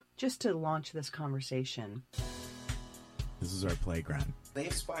just to launch this conversation. This is our playground. They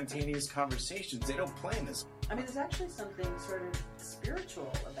have spontaneous conversations. They don't plan this. I mean, there's actually something sort of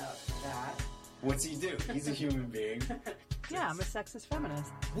spiritual about that. What's he do? He's a human being. Yeah, I'm a sexist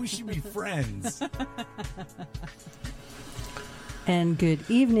feminist. We should be friends. And good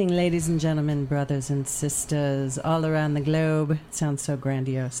evening, ladies and gentlemen, brothers and sisters all around the globe. It sounds so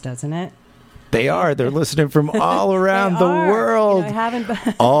grandiose, doesn't it? They are. They're listening from all around the world. You know,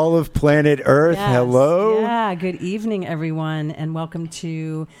 all of planet Earth. Yes. Hello. Yeah, good evening, everyone, and welcome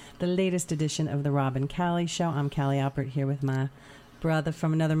to the latest edition of the Rob and Callie Show. I'm Callie Alpert here with my brother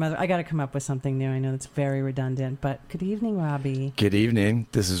from another mother. I got to come up with something new. I know it's very redundant, but good evening, Robbie. Good evening.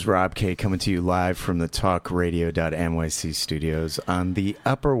 This is Rob K coming to you live from the talkradio.nyc studios on the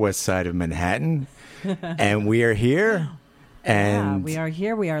Upper West Side of Manhattan. And we are here. And we are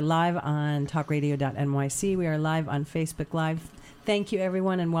here. We are live on talkradio.nyc. We are live on Facebook Live. Thank you,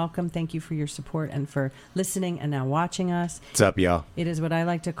 everyone, and welcome. Thank you for your support and for listening and now watching us. What's up, y'all? It is what I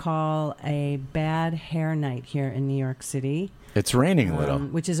like to call a bad hair night here in New York City. It's raining a little.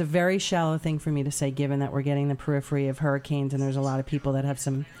 Which is a very shallow thing for me to say, given that we're getting the periphery of hurricanes, and there's a lot of people that have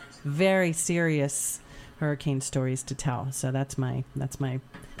some very serious hurricane stories to tell. So that's my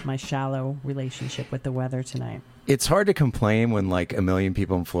shallow relationship with the weather tonight. It's hard to complain when like a million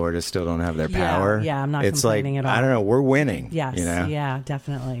people in Florida still don't have their power. Yeah, I'm not it's complaining like, at all. I don't know, we're winning. Yes, you know? Yeah,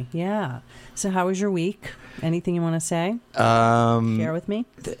 definitely. Yeah. So how was your week? Anything you want to say? Share with me?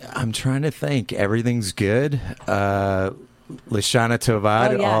 I'm trying to think. Everything's good. Lashana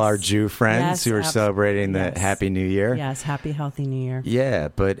Tovad, yes. all our Jew friends who are celebrating the Happy New Year. Yes, Happy, Healthy New Year. Yeah,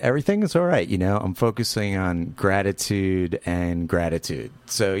 but everything is all right. You know, I'm focusing on gratitude and gratitude.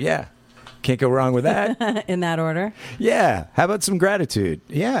 So, yeah, can't go wrong with that. In that order? Yeah. How about some gratitude?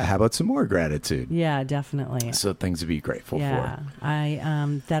 Yeah. How about some more gratitude? Yeah, definitely. So things to be grateful for.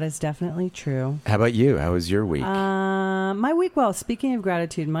 That is definitely true. How about you? How was your week? My week, well, speaking of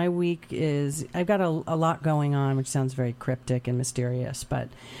gratitude, my week is, I've got a lot going on, which sounds very cryptic and mysterious, but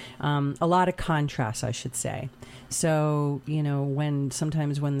a lot of contrast, I should say. So, you know,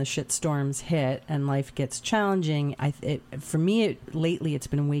 sometimes when the shit storms hit and life gets challenging, for me, lately it's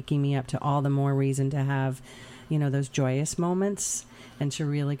been waking me up to all the more reason to have, you know, those joyous moments and to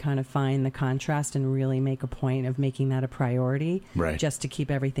really kind of find the contrast and really make a point of making that a priority, right, just to keep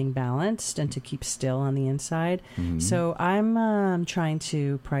everything balanced and to keep still on the inside. Mm-hmm. So I'm trying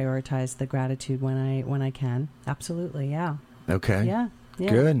to prioritize the gratitude when I can. Absolutely, yeah. Okay. Yeah.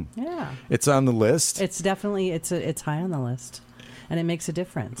 Good. Yeah. It's on the list. It's definitely it's high on the list. And it makes a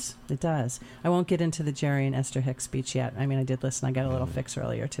difference. It does. I won't get into the Jerry and Esther Hicks speech yet. I mean, I did listen. I got a little fix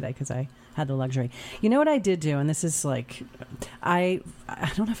earlier today because I had the luxury. You know what I did do? And this is like, I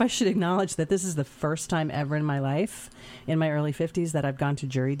don't know if I should acknowledge that this is the first time ever in my life, in my early 50s, that I've gone to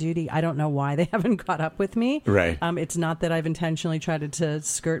jury duty. I don't know why they haven't caught up with me. Right. It's not that I've intentionally tried to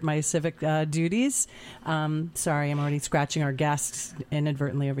skirt my civic duties. Sorry, I'm already scratching our guests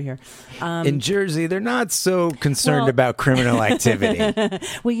inadvertently over here. In Jersey, they're not so concerned about criminal activity.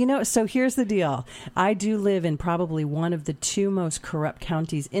 Well, you know, so here's the deal. I do live in probably one of the two most corrupt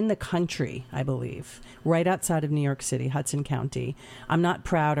counties in the country, I believe, right outside of New York City, Hudson County. I'm not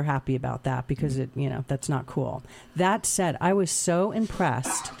proud or happy about that because that's not cool. That said, I was so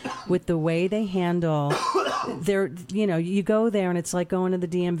impressed with the way they handle you go there and it's like going to the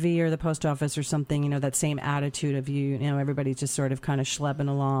DMV or the post office or something, that same attitude of everybody's just sort of kind of schlepping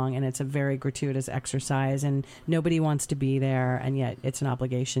along, and it's a very gratuitous exercise and nobody wants to be there, and yet it's an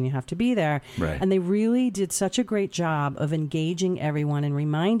obligation. You have to be there. Right. And they really did such a great job of engaging everyone and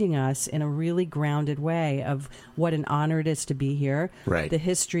reminding us in a really grounded way of what an honor it is to be here. Right. The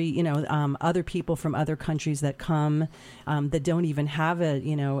history, other people from other countries that come that don't even have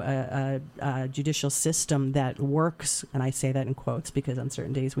a judicial system that works, and I say that in quotes because on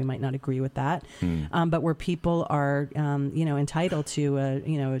certain days we might not agree with that, but where people are entitled to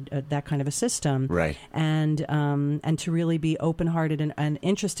that kind of a system, right, and to really be open-hearted and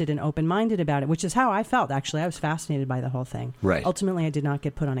interested and open-minded about it, which is how I felt. Actually, I was fascinated by the whole thing. Right. Ultimately, I did not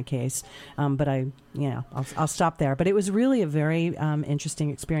get put on a case, but I'll stop there. But it was really a very interesting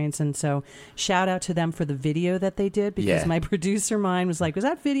experience, and so shout out to them for the video that they did, because my producer mind was like, was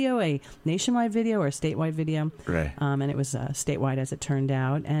that video a nationwide video or a statewide video? Right. And it was statewide, as it turned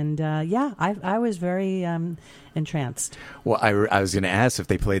out. And I was very entranced. Well, I was going to ask if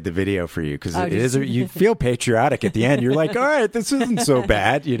they played the video for you because it did is. you? You feel patriotic at the end. You're like, all right, this isn't so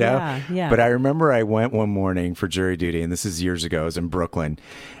bad, you know. Yeah. But I remember I went one morning for jury duty, and this is years ago. I was in Brooklyn,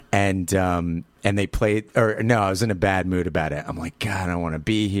 and they played. Or no, I was in a bad mood about it. I'm like, God, I don't want to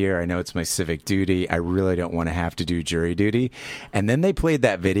be here. I know it's my civic duty. I really don't want to have to do jury duty. And then they played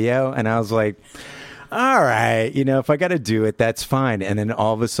that video, and I was like, all right, you know, if I got to do it, that's fine. And then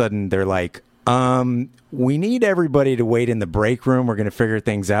all of a sudden, they're like, we need everybody to wait in the break room. We're going to figure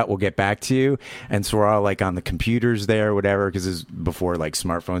things out. We'll get back to you. And so we're all like on the computers there or whatever, because this is before like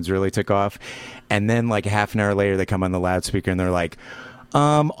smartphones really took off. And then like half an hour later, they come on the loudspeaker and they're like,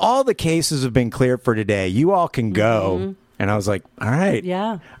 all the cases have been cleared for today. You all can go. Mm-hmm. And I was like, all right.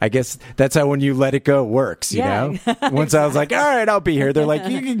 Yeah. I guess that's how when you let it go works, you know? Once I was like, all right, I'll be here. They're like,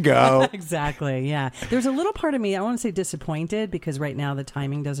 you can go. Exactly. Yeah. There's a little part of me, I want to say disappointed because right now the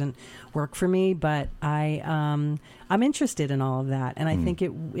timing doesn't work for me, but I'm interested in all of that. And I think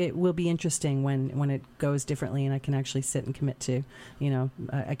it will be interesting when it goes differently and I can actually sit and commit to, you know,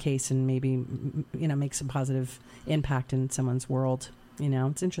 a case and maybe, you know, make some positive impact in someone's world. You know,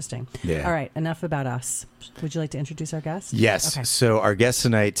 it's interesting. Yeah. All right. Enough about us. Would you like to introduce our guest? Yes. Okay. So our guest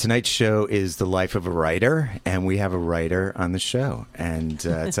tonight's show is The Life of a Writer, and we have a writer on the show. And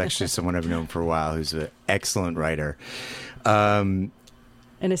it's actually someone I've known for a while who's an excellent writer. An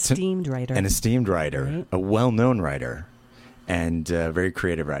esteemed writer. An esteemed writer, right? a well-known writer, and a very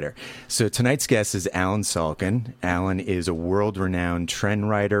creative writer. So tonight's guest is Allen Salkin. Allen is a world-renowned trend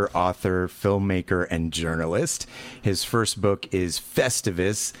writer, author, filmmaker, and journalist. His first book is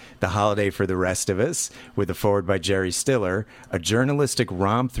Festivus, The Holiday for the Rest of Us, with a foreword by Jerry Stiller, a journalistic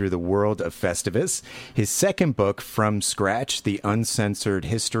romp through the world of Festivus. His second book, From Scratch, The Uncensored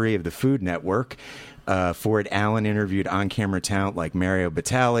History of the Food Network. For it, Allen interviewed on-camera talent like Mario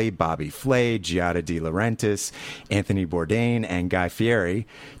Batali, Bobby Flay, Giada De Laurentiis, Anthony Bourdain, and Guy Fieri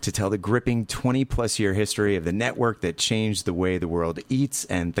to tell the gripping 20-plus-year history of the network that changed the way the world eats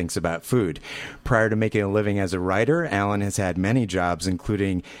and thinks about food. Prior to making a living as a writer, Allen has had many jobs,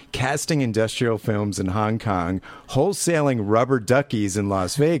 including casting industrial films in Hong Kong, wholesaling rubber duckies in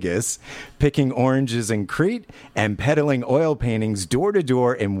Las Vegas, picking oranges in Crete, and peddling oil paintings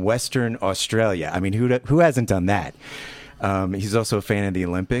door-to-door in Western Australia. I mean, who hasn't done that? He's also a fan of the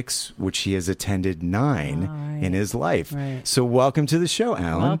Olympics, which he has attended 9 in his life. Right. So welcome to the show,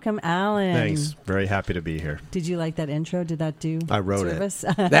 Allen. Welcome, Allen. Thanks. Very happy to be here. Did you like that intro? Did that do I wrote service?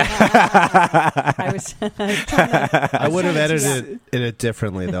 it. I would have edited it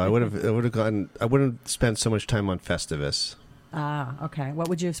differently, though. I would have spent so much time on Festivus. Okay. What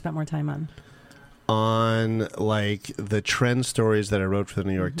would you have spent more time on? On like the trend stories that I wrote for the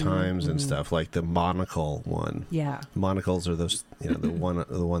New York Times and stuff, like the monocle one. Yeah, monocles are those, you know, the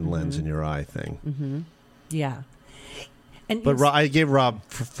one lens in your eye thing. Yeah, but I gave Rob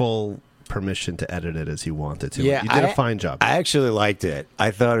full permission to edit it as he wanted to. Yeah, you did a fine job. I actually liked it.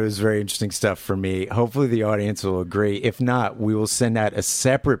 I thought it was very interesting stuff for me. Hopefully the audience will agree. If not, we will send out a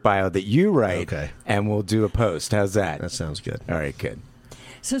separate bio that you write, and we'll do a post. How's that? That sounds good. All right, good.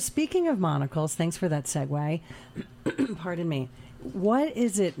 So speaking of monocles, thanks for that segue. Pardon me. What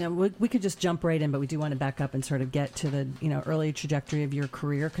is it? Now we could just jump right in, but we do want to back up and sort of get to the early trajectory of your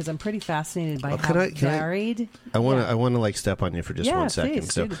career because I'm pretty fascinated by how varied. I want to like step on you for just 1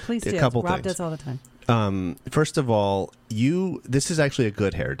 second. Please do. A couple Rob things. does all the time. First of all, this is actually a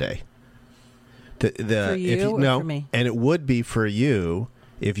good hair day. For you or for me? And it would be for you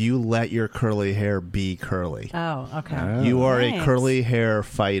if you let your curly hair be curly. Oh, okay. You are a curly hair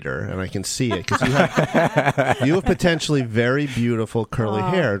fighter, and I can see it because you have potentially very beautiful curly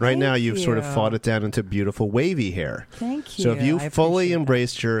hair. And right now, you've sort of fought it down into beautiful wavy hair. Thank you. So if you fully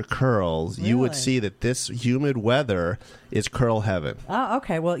embraced your curls, you would see that this humid weather is curl heaven. Oh,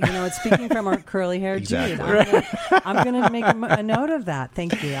 okay. Well, speaking from our curly hair exactly. dude, I'm going to make a note of that.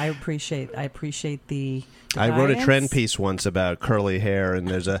 Thank you. I appreciate the I wrote a trend piece once about curly hair, and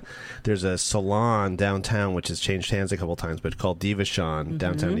there's a salon downtown which has changed hands a couple times, but called Divashon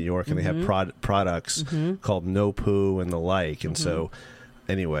downtown New York, and they have products called No Poo and the like. And so,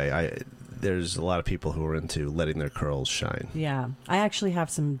 anyway, there's a lot of people who are into letting their curls shine. Yeah, I actually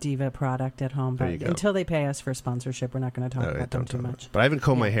have some Diva product at home, but until they pay us for sponsorship, we're not going to talk about them too much. But I haven't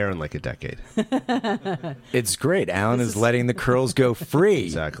combed my hair in like a decade. It's great. Allen is letting the curls go free.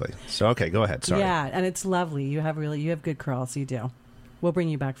 Exactly. So okay, go ahead. Sorry. Yeah, and it's lovely. You have good curls. You do. We'll bring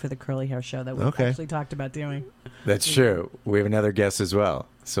you back for the curly hair show that we actually talked about doing. That's true. We have another guest as well,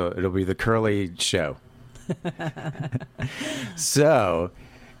 so it'll be the curly show. So,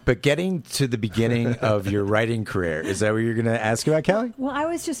 But getting to the beginning of your writing career, is that what you're going to ask about, Callie? Well, I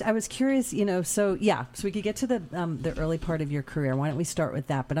was curious, so we could get to the early part of your career. Why don't we start with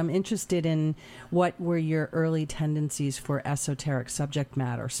that? But I'm interested in what were your early tendencies for esoteric subject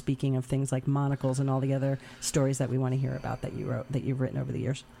matter, speaking of things like monocles and all the other stories that we want to hear about that you've written over the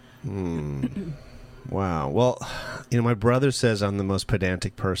years. Wow. Well, my brother says I'm the most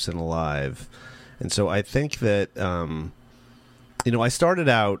pedantic person alive. And so I think that, I started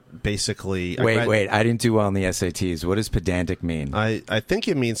out basically... Wait. I didn't do well on the SATs. What does pedantic mean? I think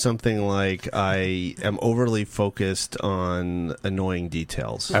it means something like I am overly focused on annoying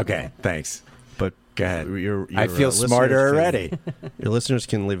details. Okay, thanks. But go ahead. I feel smarter already. Your listeners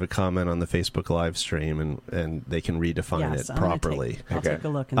can leave a comment on the Facebook live stream and they can redefine it properly. I'll take a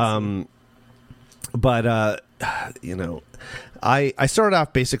look and see. But, I started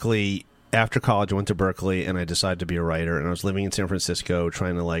off basically after college. I went to Berkeley and I decided to be a writer. And I was living in San Francisco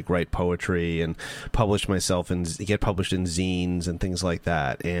trying to write poetry and publish myself and get published in zines and things like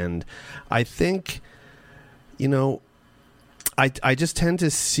that. And I think, I just tend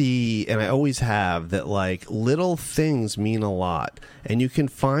to see, and I always have, that little things mean a lot. And you can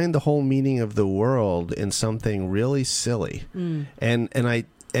find the whole meaning of the world in something really silly. And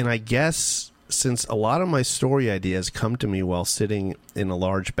I guess... since a lot of my story ideas come to me while sitting in a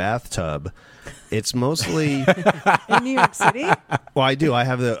large bathtub, it's mostly in New York City. Well, I do. I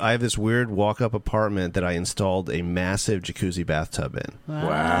have this weird walk-up apartment that I installed a massive jacuzzi bathtub in. Wow.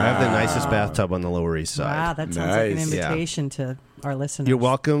 I have the nicest bathtub on the Lower East Side. Wow, that sounds like an invitation to our listeners. You're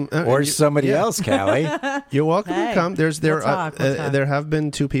welcome, or somebody else, Callie. You're welcome to come. We'll talk. There have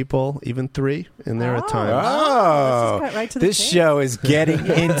been 2 people, even 3, in there at times. Oh, let's just cut right to this the show is getting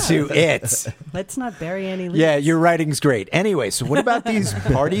into it. Let's not bury any leads. Yeah, your writing's great. Anyway, so what about these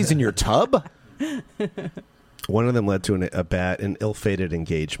parties in your tub? One of them led to an ill-fated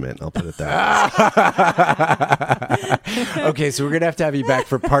engagement. I'll put it that way. Okay, so we're going to have you back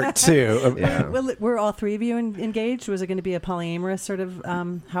for part 2. Yeah. Well, were all 3 of you engaged? Was it going to be a polyamorous sort of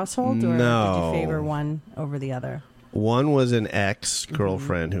household? Or No. did you favor one over the other? One was an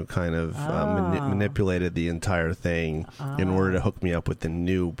ex-girlfriend who kind of manipulated the entire thing in order to hook me up with the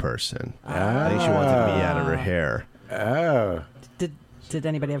new person. I think she wanted me out of her hair. Oh. Did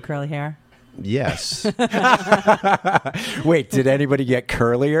anybody have curly hair? Yes. Wait, did anybody get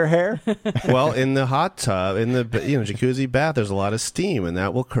curlier hair? Well, in the hot tub, in the jacuzzi bath, there's a lot of steam, and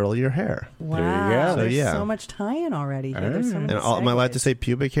that will curl your hair. Wow. There you go. There's so much tie-in already. Here. There's so many am I allowed to say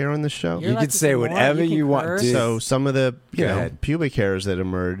pubic hair on the show? You can say whatever you want. So some of the pubic hairs that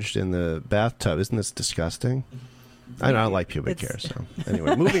emerged in the bathtub, isn't this disgusting? I don't like pubic hair, so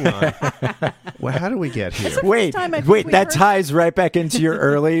anyway, moving on. Well, how do we get here? Wait, that ties right back into your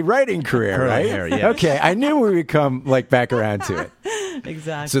early writing career, Curly right? hair, yes. Okay, I knew we would come back around to it.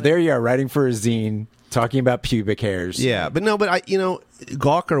 Exactly. So there you are, writing for a zine, talking about pubic hairs. Yeah, but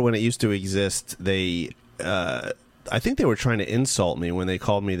Gawker, when it used to exist, I think they were trying to insult me when they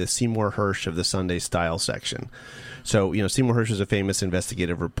called me the Seymour Hersh of the Sunday Style section. So, Seymour Hersh is a famous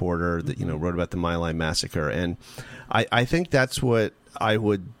investigative reporter that, wrote about the My Lai massacre. And I think that's what I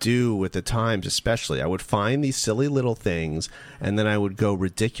would do with the Times, especially. I would find these silly little things, and then I would go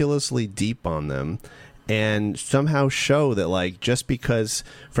ridiculously deep on them and somehow show that, just because,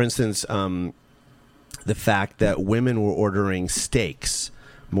 for instance, the fact that women were ordering steaks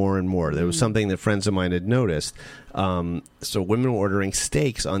more and more. There was something that friends of mine had noticed. So women were ordering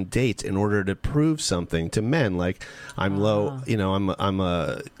steaks on dates in order to prove something to men, like I'm low, I'm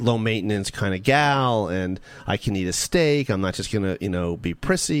a low maintenance kind of gal, and I can eat a steak. I'm not just gonna, be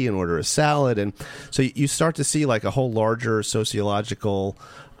prissy and order a salad. And so you start to see a whole larger sociological,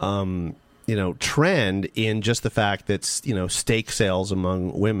 trend in just the fact that steak sales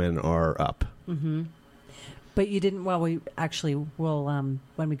among women are up. Mm-hmm. But you didn't. Well, we actually will.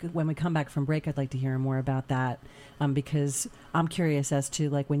 When we come back from break, I'd like to hear more about that, because I'm curious as to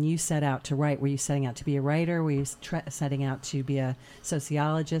when you set out to write. Were you setting out to be a writer? Were you setting out to be a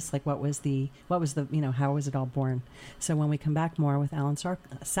sociologist? What was the how was it all born? So when we come back, more with Allen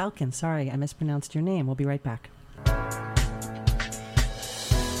Salkin. Sorry, I mispronounced your name. We'll be right back.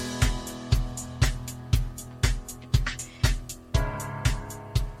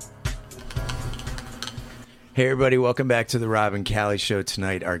 Hey everybody, welcome back to the Rob and Callie Show.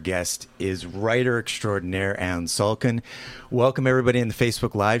 Tonight our guest is writer extraordinaire Allen Salkin. Welcome everybody in the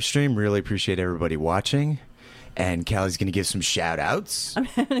Facebook live stream. Really appreciate everybody watching. And Callie's going to give some shout outs. I'm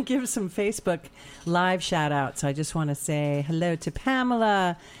going to give some Facebook live shout outs. I just want to say hello to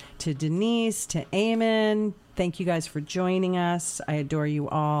Pamela, to Denise, to Eamon. Thank you guys for joining us. I adore you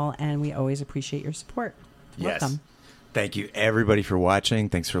all, and we always appreciate your support. Yes. Welcome. Thank you, everybody, for watching.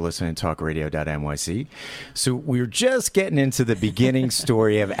 Thanks for listening to talkradio.nyc. So we're just getting into the beginning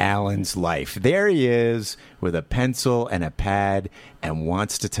story of Allen's life. There he is with a pencil and a pad and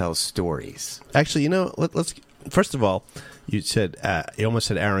wants to tell stories. Actually, let's first of all, you almost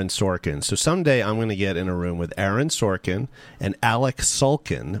said Allen Salkin. So someday I'm going to get in a room with Allen Salkin and Allen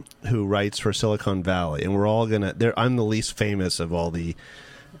Salkin, who writes for Silicon Valley, and we're all I'm the least famous of all the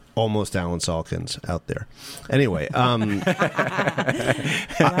almost Allen Salkins out there. Anyway, wow.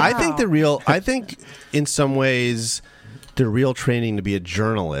 I think in some ways the real training to be a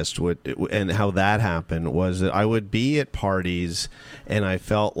journalist and how that happened was that I would be at parties and I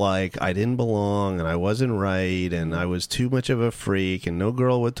felt like I didn't belong and I wasn't right and I was too much of a freak and no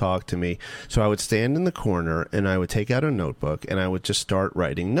girl would talk to me. So I would stand in the corner and I would take out a notebook and I would just start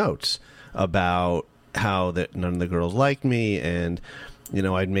writing notes about how that none of the girls liked me, and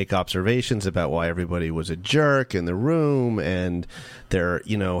I'd make observations about why everybody was a jerk in the room and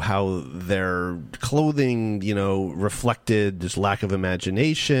how their clothing, reflected this lack of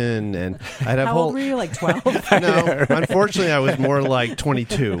imagination. And I'd have How old were you, like 12? No, unfortunately, I was more like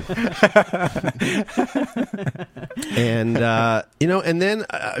 22. And, and then,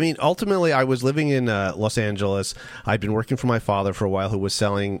 ultimately, I was living in Los Angeles. I'd been working for my father for a while,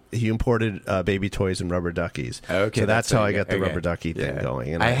 he imported baby toys and rubber duckies. Okay. So that's how I got the rubber ducky thing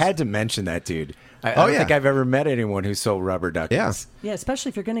going. And I had to mention that, dude. I don't think I've ever met anyone who sold rubber duckies. Yeah, especially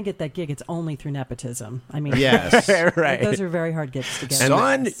if you're going to get that gig, it's only through nepotism. Yes. Right. Those are very hard gigs to get.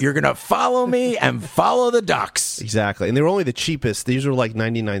 Son, you're going to follow me and follow the ducks. Exactly. And they were only the cheapest. These were like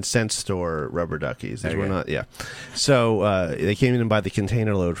 99-cent store rubber duckies. These were not, So they came in by the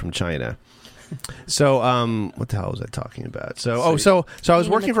container load from China. So, what the hell was I talking about? So I was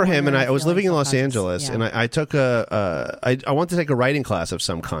working for him, and I was living in Los Angeles, and I took I wanted to take a writing class of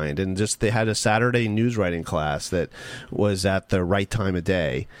some kind, and they had a Saturday news writing class that was at the right time of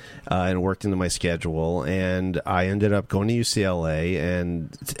day, and worked into my schedule, and I ended up going to UCLA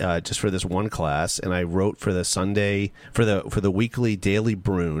and just for this one class, and I wrote for the Sunday for the weekly Daily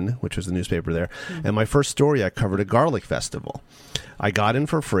Bruin, which was the newspaper there, and my first story I covered a garlic festival. I got in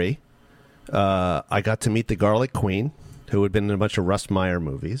for free. I got to meet the Garlic Queen, who had been in a bunch of Russ Meyer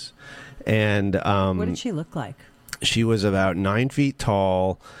movies. And what did she look like? She was about 9 feet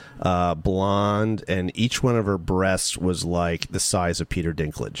tall, blonde, and each one of her breasts was like the size of Peter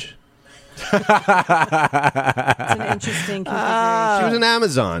Dinklage. It's an interesting configuration. She was an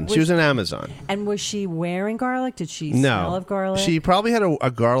Amazon. She was an Amazon. And was she wearing garlic? Did she smell of garlic? She probably had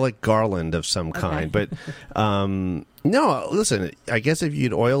a garlic garland of some kind. But no, listen, I guess if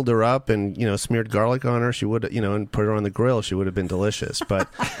you'd oiled her up and, smeared garlic on her, she would, and put her on the grill, she would have been delicious. But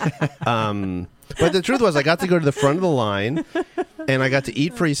but the truth was I got to go to the front of the line and I got to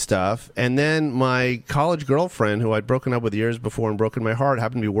eat free stuff. And then my college girlfriend, who I'd broken up with years before and broken my heart,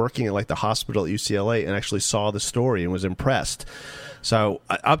 happened to be working at the hospital at UCLA and actually saw the story and was impressed. So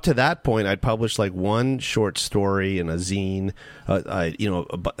up to that point, I'd published one short story and a zine,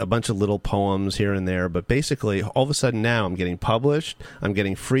 a bunch of little poems here and there. But basically, all of a sudden now I'm getting published, I'm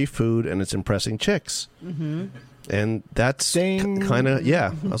getting free food, and it's impressing chicks. Mm-hmm. And that's kind of,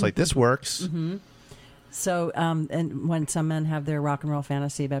 I was like, this works. Mm-hmm. So, and when some men have their rock and roll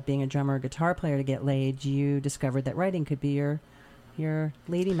fantasy about being a drummer or guitar player to get laid, you discovered that writing could be your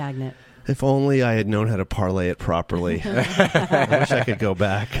lady magnet. If only I had known how to parlay it properly. I wish I could go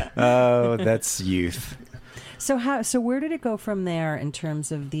back. Oh, that's youth. So where did it go from there in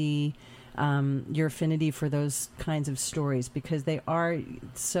terms of the your affinity for those kinds of stories? Because they are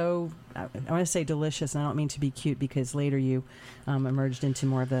so, I want to say delicious, and I don't mean to be cute, because later you emerged into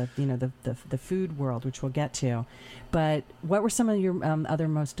more of the food world, which we'll get to. But what were some of your other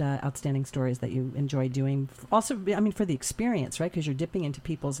most outstanding stories that you enjoyed doing? Also, for the experience, right? Because you're dipping into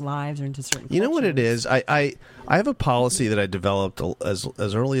people's lives or into certain cultures. You know what it is? I have a policy that I developed as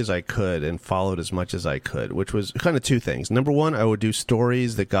early as I could and followed as much as I could, which was kind of two things. Number one, I would do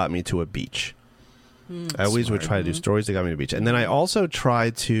stories that got me to a beach. I always would try to do stories that got me to the beach. And then I also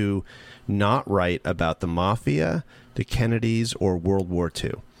tried to not write about the mafia, the Kennedys, or World War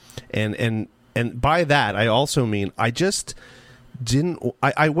II. And by that, I also mean I just didn't.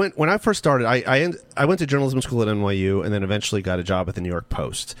 I went when I first started. I went to journalism school at NYU, and then eventually got a job at the New York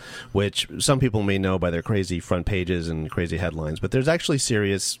Post, which some people may know by their crazy front pages and crazy headlines. But there's actually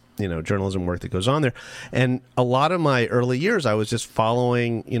serious, journalism work that goes on there. And a lot of my early years, I was just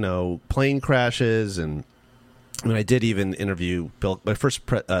following, plane crashes, and I did even interview Bill. My first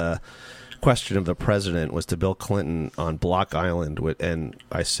question of the president was to Bill Clinton on Block Island, and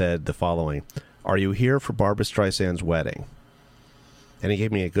I said the following: "Are you here for Barbra Streisand's wedding?" And he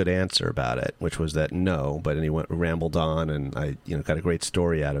gave me a good answer about it, which was that no, but then he rambled on, and I got a great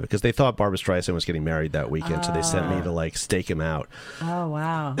story out of it. Because they thought Barbra Streisand was getting married that weekend, so they sent me to stake him out. Oh,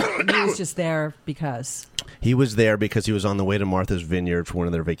 wow. He was just there because... He was there because he was on the way to Martha's Vineyard for one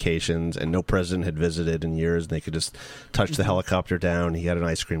of their vacations, and no president had visited in years, and they could just touch the helicopter down. He had an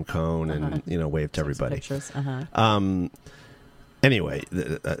ice cream cone and, waved to everybody. Pictures. Anyway,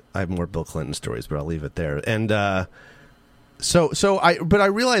 I have more Bill Clinton stories, but I'll leave it there. And... But I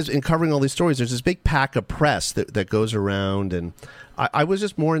realized in covering all these stories, there's this big pack of press that goes around, and I was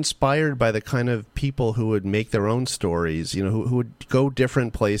just more inspired by the kind of people who would make their own stories, who would go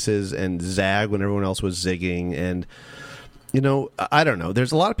different places and zag when everyone else was zigging. And, I don't know.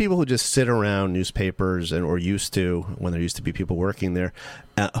 There's a lot of people who just sit around newspapers or used to, when there used to be people working there,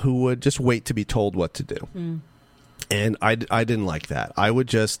 who would just wait to be told what to do. Mm. And I didn't like that. I would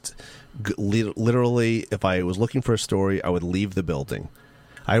just... literally, if I was looking for a story, I would leave the building.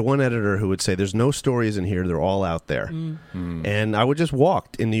 I had one editor who would say, there's no stories in here, they're all out there. And I would just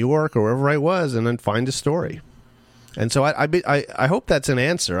walk in New York or wherever I was and then find a story. And so I hope that's an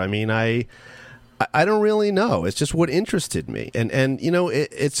answer. I mean, I don't really know. It's just what interested me. And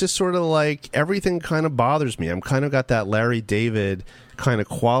it's just sort of like everything kind of bothers me. I'm kind of got that Larry David kind of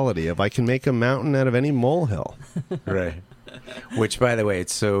quality of I can make a mountain out of any molehill. Right. Which, by the way,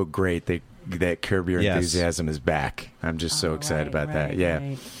 it's so great that Curb Your Enthusiasm is back. I'm just so excited about that. Yeah.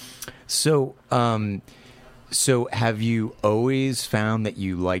 Right. So, so have you always found that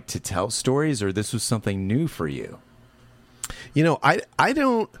you like to tell stories, or this was something new for you? I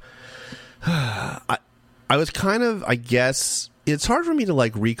don't. I was kind of, I guess. It's hard for me to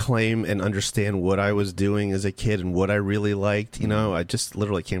reclaim and understand what I was doing as a kid and what I really liked. I just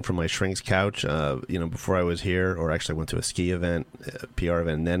literally came from my shrink's couch, before I was here, or actually went to a ski event, PR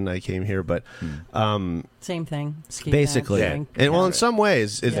event, and then I came here. But same thing, ski basically. Event, and well, in some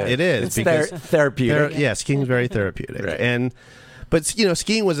ways, it is it's because therapeutic. Skiing is very therapeutic. Right. But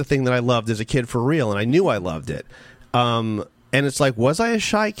skiing was a thing that I loved as a kid for real, and I knew I loved it. And it's was I a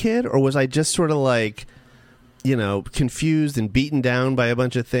shy kid, or was I just sort of confused and beaten down by a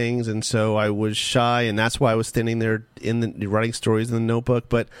bunch of things, and so I was shy, and that's why I was standing there writing stories in the notebook.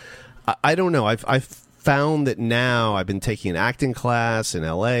 But I don't know. I've found that now I've been taking an acting class in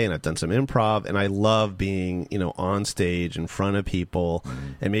LA, and I've done some improv, and I love being on stage in front of people,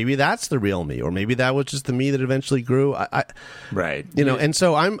 and maybe that's the real me, or maybe that was just the me that eventually grew. Right. And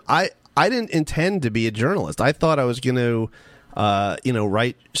so I didn't intend to be a journalist. I thought I was going to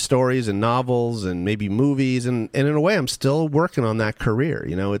write stories and novels and maybe movies, and in a way I'm still working on that career.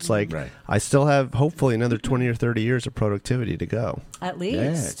 It's I still have hopefully another 20 or 30 years of productivity to go. At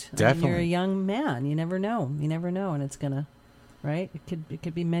least. Yeah, definitely. You're a young man. You never know, and it's gonna, right? It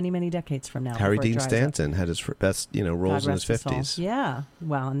could be many, many decades from now. Harry Dean Stanton had his best roles in his 50s. Yeah.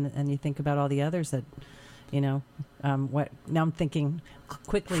 Well, and you think about all the others that, what now I'm thinking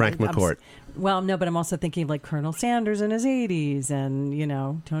quickly. Frank McCourt. Well, no, but I'm also thinking of Colonel Sanders in his 80s,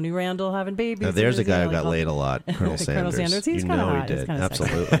 and Tony Randall having babies. Now, there's a guy who got laid a lot, Colonel Sanders. Colonel Sanders, he's kind of hot. He did,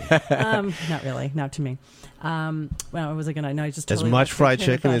 absolutely. Not really, not to me. Well, I was gonna. No, I just totally as much fried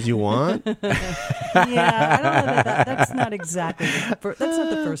chicken as you want. Yeah, I don't know that's not exactly. That's not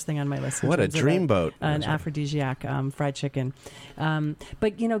the first thing on my list. What a dreamboat! An aphrodisiac, fried chicken.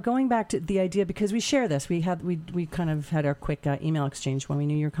 But going back to the idea, because we share this, we kind of had our quick email exchange when we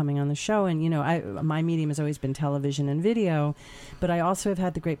knew you were coming on the show, and my medium has always been television and video, but I also have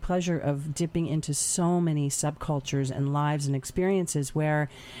had the great pleasure of dipping into so many subcultures and lives and experiences where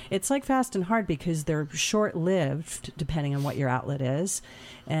it's fast and hard because they're short-lived, depending on what your outlet is,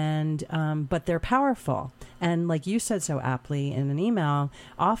 and but they're powerful. And like you said so aptly in an email,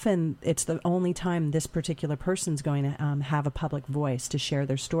 often it's the only time this particular person's going to have a public voice to share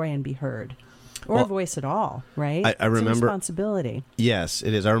their story and be heard. Or a voice at all, right? I remember. It's a responsibility. Yes,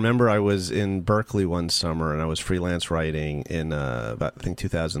 it is. I remember I was in Berkeley one summer, and I was freelance writing in about, I think,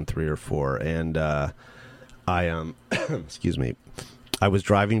 2003 or 4. And I excuse me, I was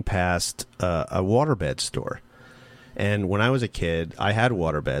driving past a waterbed store. And when I was a kid, I had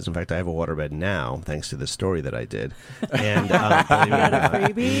waterbeds. In fact, I have a waterbed now, thanks to the story that I did. And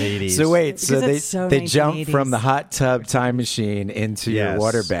so wait, so they jumped from the hot tub time machine into your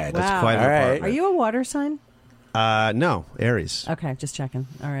waterbed. Wow. That's quite an apartment. Are you a water sign? No, Aries. Okay, just checking.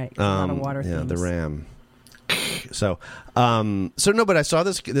 All right, a lot of water yeah, themes. the Ram. So no, but I saw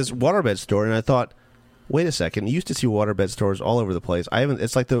this waterbed store, and I thought, wait a second, you used to see waterbed stores all over the place.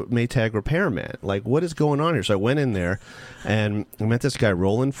 It's like the Maytag repairman. What is going on here? So I went in there, and I met this guy,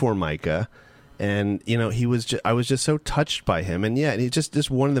 Roland Formica, and I was just so touched by him. And yeah, he's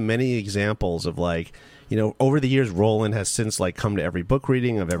just one of the many examples of over the years, Roland has since like come to every book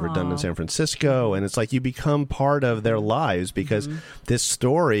reading I've ever done in San Francisco, and it's like you become part of their lives because this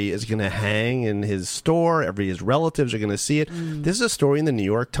story is going to hang in his store. His relatives are going to see it. This is a story in the New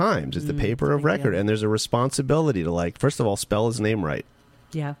York Times. It's the paper of record, and there's a responsibility to, like, first of all, spell his name right.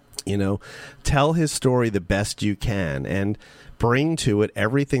 Yeah. Tell his story the best you can, and bring to it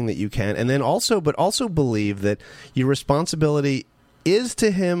everything that you can, and then also believe that your responsibility is to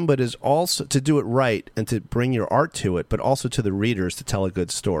him, but is also to do it right and to bring your art to it, but also to the readers to tell a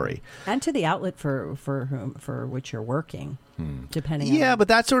good story and to the outlet for which you're working, depending. Yeah, but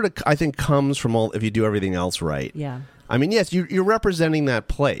that sort of, I think, comes from if you do everything else right. Yeah. I mean, yes, you're representing that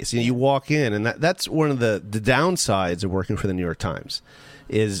place. You walk in, and that's one of the downsides of working for the New York Times.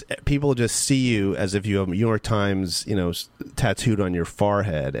 Is people just see you as if you have New York Times, tattooed on your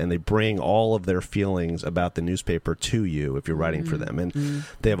forehead, and they bring all of their feelings about the newspaper to you if you're writing for them, and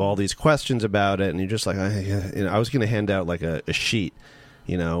they have all these questions about it, and you're just like, I was going to hand out like a sheet,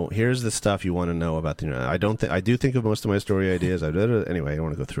 here's the stuff you want to know about the. I do think of most of my story ideas. Anyway, I don't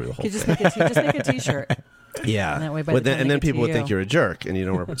want to go through the whole thing. Just make a T-shirt. Yeah, and that way then people would think you're a jerk, and you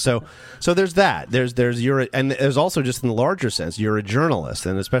don't. So there's that. There's and there's also, just in the larger sense, you're a journalist,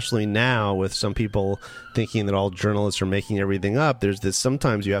 and especially now with some people thinking that all journalists are making everything up. There's this.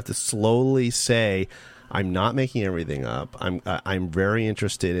 Sometimes you have to slowly say, I'm not making everything up. I'm very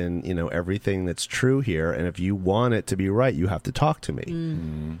interested in everything that's true here, and if you want it to be right, you have to talk to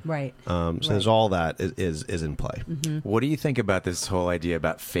me. Right. So there's all that is in play. What do you think about this whole idea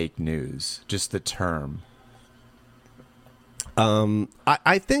about fake news? Just the term.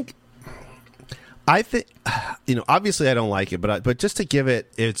 I think, obviously I don't like it, but just to give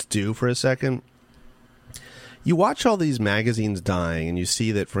it its due for a second, you watch all these magazines dying, and you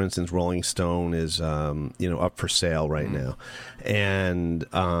see that, for instance, Rolling Stone is, up for sale right now, and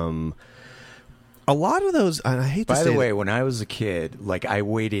a lot of those. And I hate to say. By the way, when I was a kid, I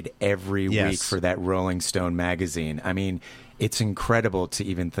waited every week for that Rolling Stone magazine. I mean, it's incredible to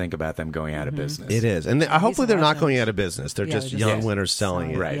even think about them going out of business. It is, and hopefully they're not going out of business. They're just young winners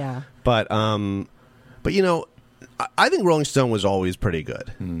selling it, right? Yeah. But I think Rolling Stone was always pretty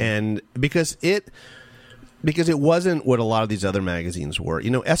good, and because it wasn't what a lot of these other magazines were.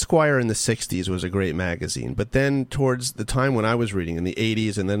 Esquire in the 60s was a great magazine, but then towards the time when I was reading in the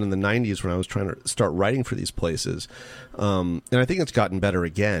 80s and then in the 90s when I was trying to start writing for these places, and I think it's gotten better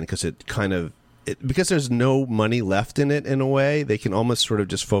again because because there's no money left in it, in a way, they can almost sort of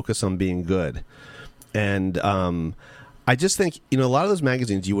just focus on being good. And I just think, a lot of those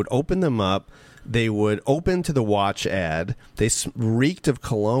magazines, you would open them up, they would open to the watch ad. They reeked of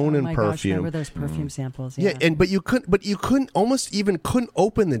cologne and perfume. Gosh, remember those perfume samples? Yeah, but you couldn't almost even couldn't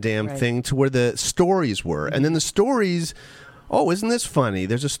open the damn thing to where the stories were, and then the stories. Oh, isn't this funny?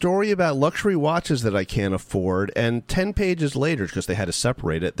 There's a story about luxury watches that I can't afford, and 10 pages later, because they had to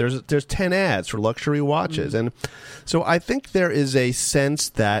separate it, there's 10 ads for luxury watches. And so I think there is a sense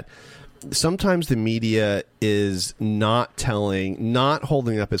that sometimes the media is not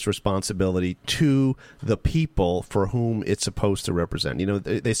holding up its responsibility to the people for whom it's supposed to represent.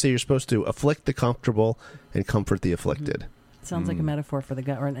 They say you're supposed to afflict the comfortable and comfort the afflicted. Sounds like a metaphor for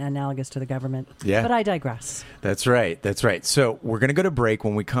or analogous to the government. Yeah. But I digress. That's right. So we're going to go to break.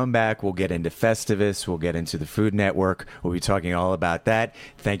 When we come back, we'll get into Festivus. We'll get into the Food Network. We'll be talking all about that.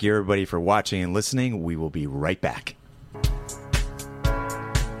 Thank you, everybody, for watching and listening. We will be right back.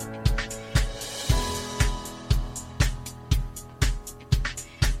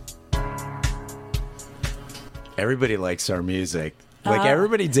 Everybody likes our music.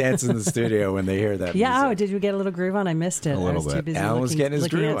 Everybody dances in the studio when they hear that music. Oh, did you get a little groove on? I missed it. A little I was too bit. busy Alan was getting his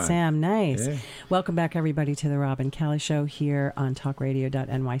looking groove at on. Sam. Nice. Yeah. Welcome back, everybody, to the Rob and Callie Show here on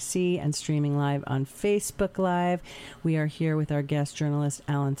talkradio.nyc and streaming live on Facebook Live. We are here with our guest journalist,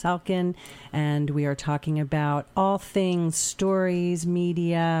 Allen Salkin, and we are talking about all things stories,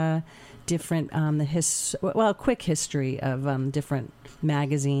 media, different, quick history of different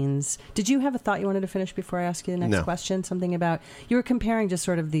magazines. Did you have a thought you wanted to finish before I ask you the next question? Something about, you were comparing just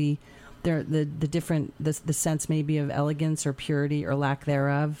sort of the different, the sense maybe of elegance or purity or lack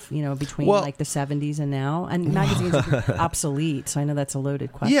thereof, between the 70s and now, and magazines are obsolete. So I know that's a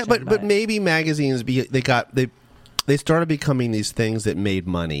loaded question. Yeah, but maybe magazines they started becoming these things that made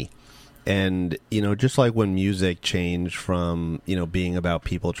money. And, just like when music changed from, being about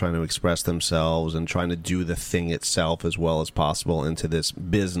people trying to express themselves and trying to do the thing itself as well as possible into this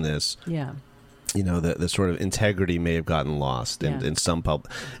business. Yeah. The sort of integrity may have gotten lost in some pub.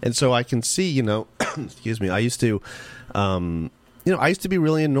 And so I can see, excuse me, I used to, I used to be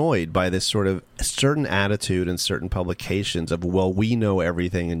really annoyed by this sort of certain attitude in certain publications of, well, we know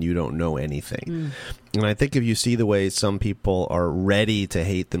everything and you don't know anything. And I think if you see the way some people are ready to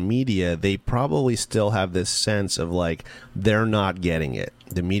hate the media, they probably still have this sense of like, they're not getting it.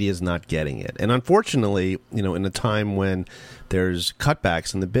 The media's not getting it. And unfortunately, in a time when there's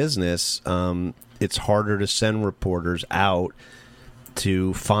cutbacks in the business, it's harder to send reporters out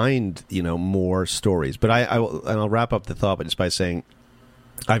to find more stories. But I'll wrap up the thought by just by saying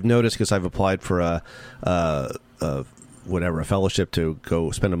I've noticed, because I've applied for a fellowship to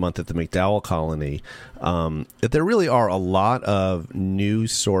go spend a month at the McDowell Colony, that there really are a lot of new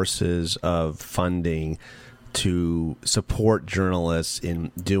sources of funding to support journalists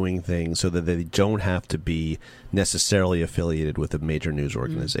in doing things so that they don't have to be necessarily affiliated with a major news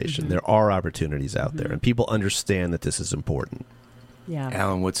organization. There are opportunities out there, and people understand that this is important. Yeah.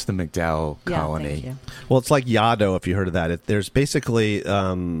 Alan, what's the McDowell Colony? Thank you. Well, it's like Yaddo, if you heard of that. There's basically,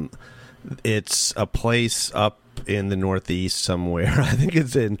 it's a place up in the Northeast somewhere. I think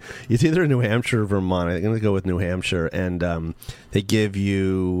it's either in New Hampshire or Vermont. I'm going to go with New Hampshire. And they give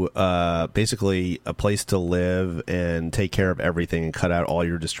you basically a place to live and take care of everything and cut out all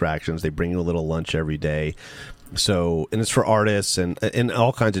your distractions. They bring you a little lunch every day. So, and it's for artists and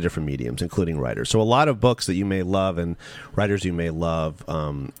all kinds of different mediums, including writers. So a lot of books that you may love and writers you may love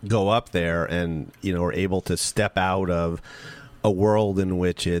go up there and, are able to step out of a world in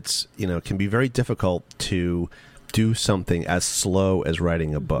which it's, can be very difficult to do something as slow as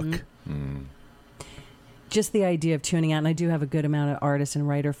writing a book. Just the idea of tuning out, and I do have a good amount of artists and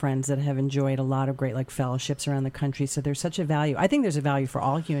writer friends that have enjoyed a lot of great fellowships around the country. So there's such a value. I think there's a value for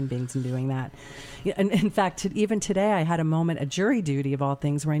all human beings in doing that. And in fact, even today, I had a moment, a jury duty of all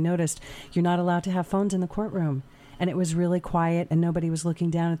things, where I noticed you're not allowed to have phones in the courtroom. And it was really quiet, and nobody was looking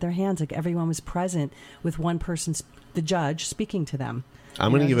down at their hands. Like everyone was present with one person, the judge, speaking to them.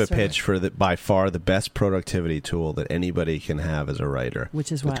 I'm going to give a pitch for by far the best productivity tool that anybody can have as a writer.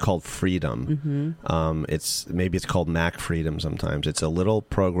 Which is what? It's called Freedom. It's called Mac Freedom sometimes. It's a little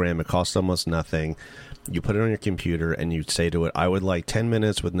program. It costs almost nothing. You put it on your computer and you say to it, I would like 10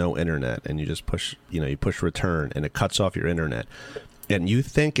 minutes with no internet. And you just push, you push return and it cuts off your internet. And you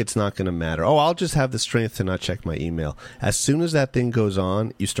think it's not going to matter. Oh, I'll just have the strength to not check my email. As soon as that thing goes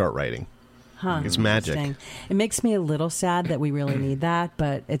on, you start writing. It's magic. It makes me a little sad that we really need that,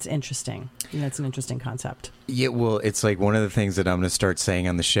 but it's interesting. It's an interesting concept. Yeah, well, it's like one of the things that I'm going to start saying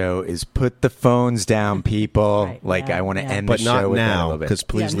on the show is put the phones down, people. Right, I want to end but the show with that a little bit. Because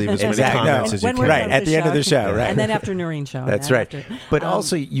please leave as many Exactly. comments as you When can. we're Right, done at with the end of the show, right. And then after Noreen's show. That's right. After, But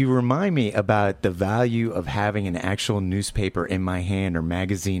also, you remind me about the value of having an actual newspaper in my hand or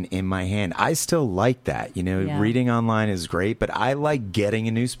magazine in my hand. I still like that. Reading online is great, but I like getting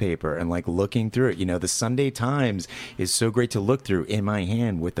a newspaper and looking through it. The Sunday Times is so great to look through in my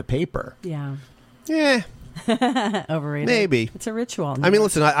hand with the paper. Yeah. Yeah. Overrated. Maybe. It's a ritual. I mean,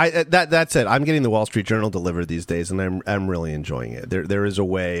 listen, that's it. I'm getting the Wall Street Journal delivered these days, and I'm really enjoying it. There is a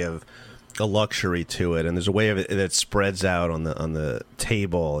way of a luxury to it, and there's a way of it that spreads out on the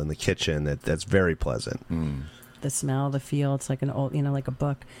table in the kitchen that's very pleasant. The smell, the feel, it's like an old, like a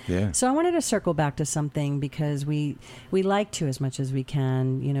book. Yeah. So I wanted to circle back to something because we like to, as much as we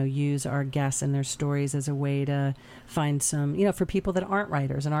can, use our guests and their stories as a way to find some, for people that aren't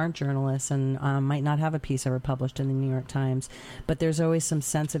writers and aren't journalists and might not have a piece ever published in the New York Times, but there's always some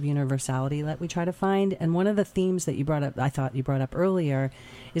sense of universality that we try to find. And one of the themes that I thought you brought up earlier,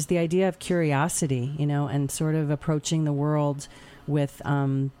 is the idea of curiosity, and sort of approaching the world with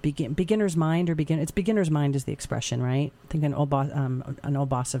beginner's mind it's beginner's mind is the expression, right? I think an old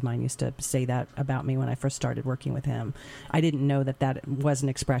boss of mine used to say that about me when I first started working with him. I didn't know that was an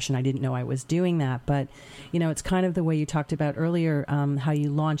expression. I didn't know I was doing that, but it's kind of the way you talked about earlier, how you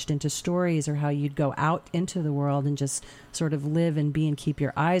launched into stories or how you'd go out into the world and just sort of live and be and keep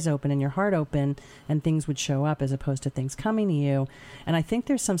your eyes open and your heart open, and things would show up as opposed to things coming to you. And I think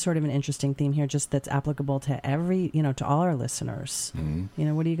there's some sort of an interesting theme here just that's applicable to to all our listeners.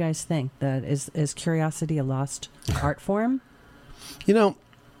 Mm-hmm. What do you guys think? That is curiosity a lost art form?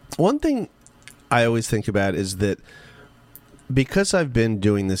 One thing I always think about is that because I've been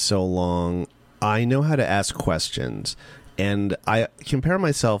doing this so long, I know how to ask questions. And I compare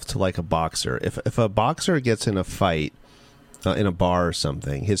myself to like a boxer. If a boxer gets in a fight in a bar or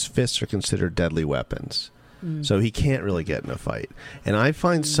something, his fists are considered deadly weapons. So he can't really get in a fight. And I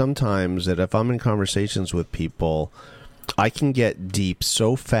find sometimes that if I'm in conversations with people, I can get deep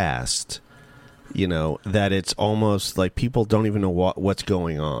so fast, that it's almost like people don't even know what's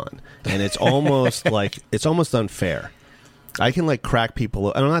going on. And it's almost it's almost unfair. I can like crack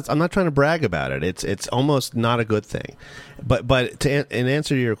people. I'm not trying to brag about it. It's almost not a good thing. But in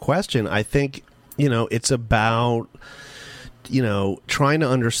answer to your question, I think, it's about, trying to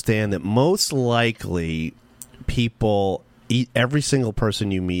understand that most likely people, every single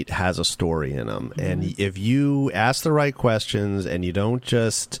person you meet has a story in them. And if you ask the right questions and you don't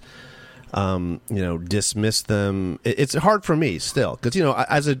just dismiss them. It's hard for me still because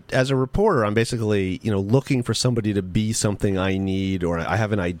as a reporter, I'm basically looking for somebody to be something I need, or I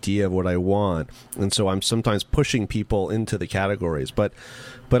have an idea of what I want, and so I'm sometimes pushing people into the categories. But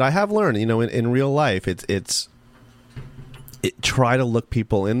I have learned, in real life, try to look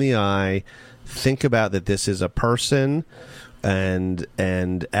people in the eye, think about that this is a person,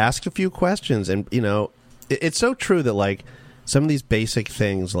 and ask a few questions, and it's so true that like. Some of these basic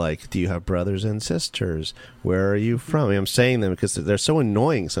things like, do you have brothers and sisters? Where are you from? I'm saying them because they're so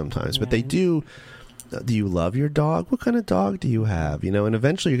annoying sometimes, but they do. Do you love your dog? What kind of dog do you have? And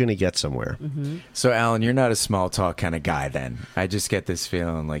eventually you're going to get somewhere. Mm-hmm. So, Alan, you're not a small talk kind of guy then. I just get this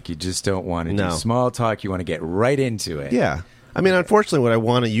feeling like you just don't want to do small talk. You want to get right into it. Yeah. I mean, unfortunately,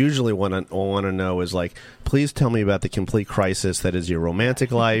 what I usually want to know is like, please tell me about the complete crisis that is your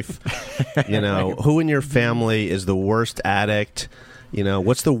romantic life. Who in your family is the worst addict?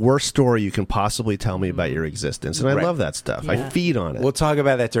 What's the worst story you can possibly tell me about your existence? And I love that stuff. Yeah. I feed on it. We'll talk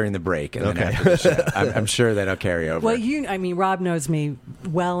about that during the break. And then after the show. I'm sure that'll carry over. Well, Rob knows me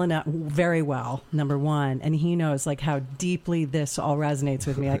well enough, very well, number one, and he knows like how deeply this all resonates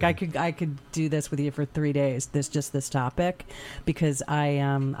with me. Like I could do this with you for 3 days. This topic, because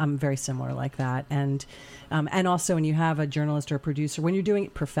I'm very similar like that. And also when you have a journalist or a producer, when you're doing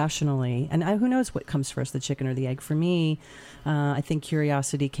it professionally, and who knows what comes first, the chicken or the egg? For me, I think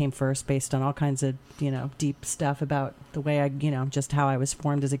curiosity came first based on all kinds of, deep stuff about the way just how I was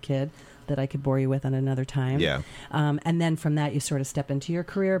formed as a kid that I could bore you with on another time. Yeah. And then from that, you sort of step into your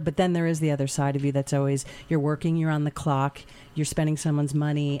career. But then there is the other side of you that's always, you're working, you're on the clock, you're spending someone's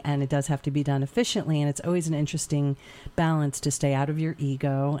money, and it does have to be done efficiently. And it's always an interesting balance to stay out of your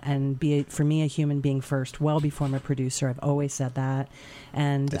ego and be, for me, a human being first, well before I'm a producer. I've always said that.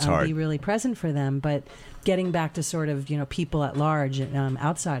 And be really present for them. But getting back to sort of, people at large,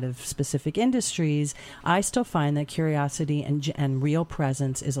 outside of specific industries, I still find that curiosity and real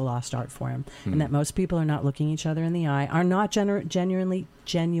presence is a lost art form. And that most people are not looking each other in the eye, are not genuinely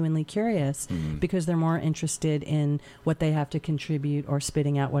curious, because they're more interested in what they have to contribute or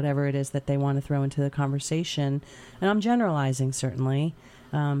spitting out whatever it is that they want to throw into the conversation. And I'm generalizing, certainly.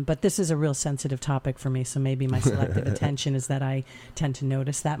 But this is a real sensitive topic for me, so maybe my selective attention is that I tend to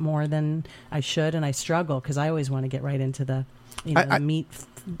notice that more than I should, and I struggle because I always want to get right into the meat.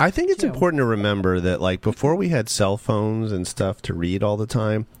 I think it's important to remember that, like, before we had cell phones and stuff to read all the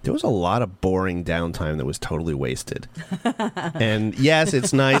time, there was a lot of boring downtime that was totally wasted. And yes,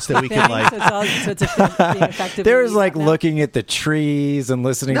 it's nice that we can being effective. There was like looking at the trees and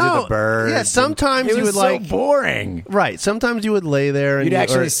listening to the birds. Yeah, sometimes you would so boring. Right. Sometimes you would lay there and you'd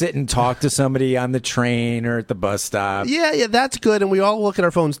actually sit and talk to somebody on the train or at the bus stop. Yeah, that's good. And we all look at our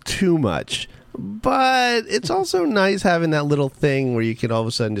phones too much. But it's also nice having that little thing where you can all of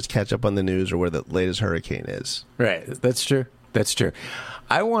a sudden just catch up on the news or where the latest hurricane is. Right. That's true.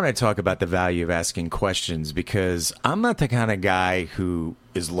 I want to talk about the value of asking questions because I'm not the kind of guy who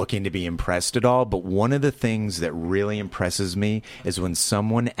is looking to be impressed at all. But one of the things that really impresses me is when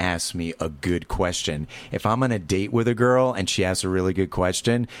someone asks me a good question. If I'm on a date with a girl and she asks a really good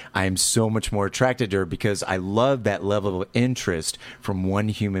question, I am so much more attracted to her because I love that level of interest from one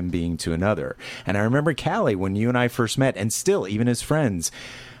human being to another. And I remember, Callie, when you and I first met, and still, even as friends,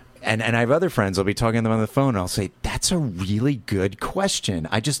 and I have other friends, I'll be talking to them on the phone, and I'll say, that's a really good question.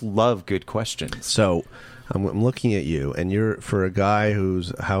 I just love good questions. So I'm looking at you, and you're, for a guy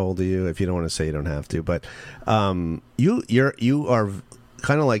who's, how old are you? If you don't want to say, you don't have to. But you are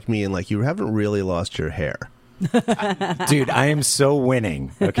kind of like me, and like you haven't really lost your hair. Dude, I am so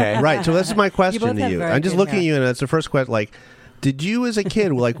winning, okay? Right, so this is my question to you. I'm just looking at you, and that's the first question, like, did you as a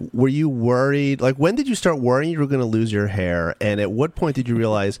kid, like, were you worried? Like, when did you start worrying you were going to lose your hair? And at what point did you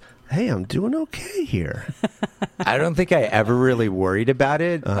realize, hey, I'm doing okay here? I don't think I ever really worried about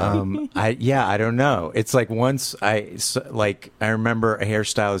it. I don't know. It's like once I remember a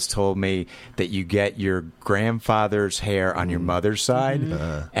hairstylist told me that you get your grandfather's hair on your mother's side.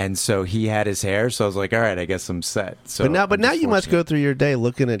 And so he had his hair. So I was like, all right, I guess I'm set. So but now you must go through your day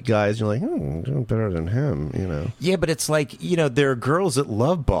looking at guys. And you're like, I'm doing better than him, Yeah, but it's like, there are girls that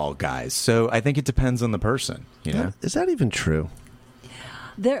love bald guys. So I think it depends on the person, Is that even true?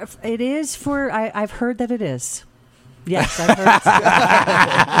 It is I've heard that it is. Yes, I've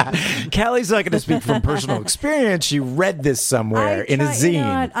heard. Callie's not going to speak from personal experience. She read this somewhere in a zine. You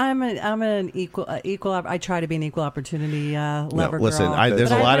know what? I'm an equal. I try to be an equal opportunity lover. Listen, girl. there's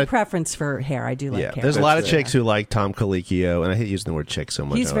but a lot of preference for hair. I do like hair. There's a lot of chicks who like Tom Colicchio, and I hate using the word chick so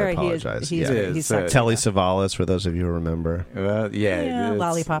much. He's I apologize. He's sexy. Telly Savalas, for those of you who remember. Well, yeah,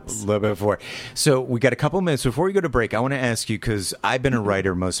 lollipops. A little bit before. So we got a couple minutes before we go to break. I want to ask you, because I've been a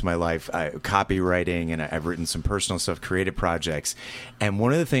writer most of my life, copywriting, and I've written some personal stuff, creative projects. And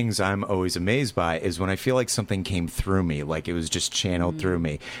one of the things I'm always amazed by is when I feel like something came through me, like it was just channeled through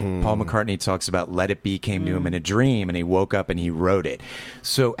me. Paul McCartney talks about Let It Be came to him in a dream, and he woke up and he wrote it.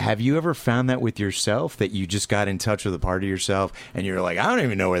 So have you ever found that with yourself, that you just got in touch with a part of yourself and you're like, I don't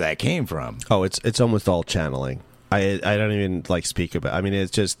even know where that came from? Oh, it's almost all channeling. I don't even speak about. I mean,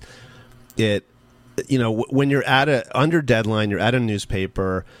 it's just it. You know, when you're under deadline, you're at a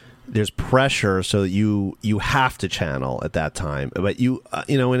newspaper. There's pressure, so you have to channel at that time. But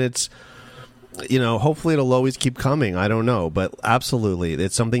and it's, hopefully it'll always keep coming. I don't know, but absolutely,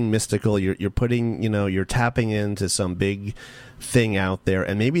 it's something mystical. You're putting, you're tapping into some big thing out there,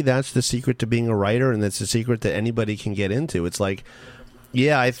 and maybe that's the secret to being a writer, and that's the secret that anybody can get into. It's like,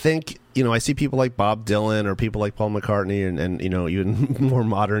 yeah, I think, I see people like Bob Dylan or people like Paul McCartney and even more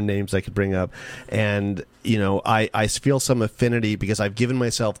modern names I could bring up. And, I feel some affinity because I've given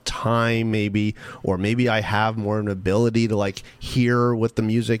myself time maybe, or maybe I have more an ability to hear what the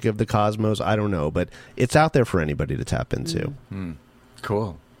music of the cosmos. I don't know, but it's out there for anybody to tap into.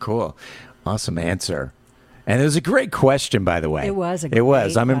 Cool. Awesome answer. And it was a great question, by the way. It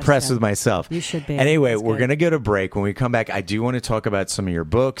was. I'm impressed with myself. You should be. Anyway, we're going to go to break. When we come back, I do want to talk about some of your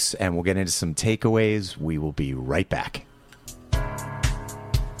books, and we'll get into some takeaways. We will be right back.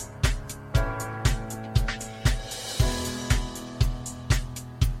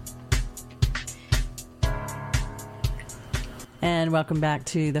 And welcome back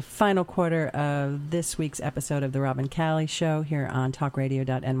to the final quarter of this week's episode of The Robin Callie Show here on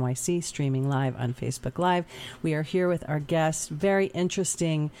talkradio.nyc, streaming live on Facebook Live. We are here with our guest, very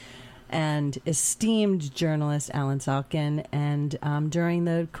interesting and esteemed journalist, Allen Salkin. And during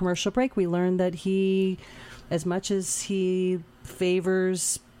the commercial break, we learned that he, as much as he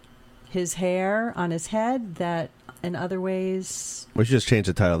favors his hair on his head, that in other ways... We should just change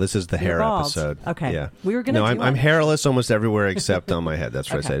the title. This is the hair bald. episode. Okay. Yeah. We were going to I'm hairless almost everywhere except on my head. That's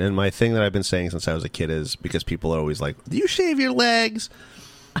what Okay. I said. And my thing that I've been saying since I was a kid is because people are always like, do you shave your legs?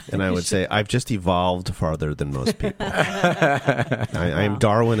 And I would say, I've just evolved farther than most people. I am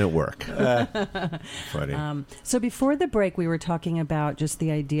Darwin at work. Funny. So before the break, we were talking about just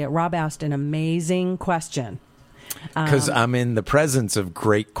the idea. Rob asked an amazing question. Because I'm in the presence of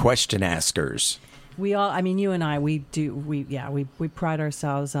great question askers. We all, I mean, you and I, we pride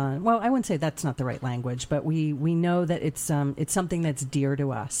ourselves on, well, I wouldn't say that's not the right language, but we know that it's something that's dear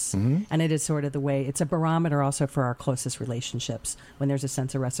to us. Mm-hmm. And it is sort of the way, it's a barometer also for our closest relationships when there's a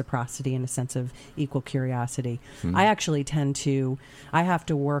sense of reciprocity and a sense of equal curiosity. Mm-hmm. I actually I have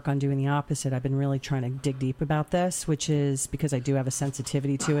to work on doing the opposite. I've been really trying to dig deep about this, which is because I do have a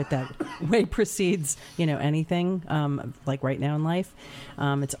sensitivity to it that way precedes, anything, like right now in life.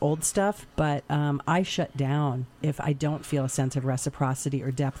 It's old stuff, but I shut down if I don't feel a sense of reciprocity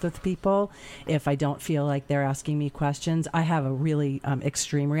or depth with people. If I don't feel like they're asking me questions, I have a really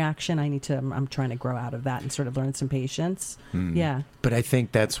extreme reaction. I'm trying to grow out of that and sort of learn some patience. Yeah. But I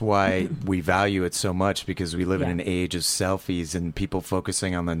think that's why we value it so much, because we live in an age of selfies and people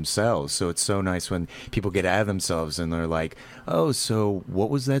focusing on themselves. So it's so nice when people get out of themselves and they're like, oh, so what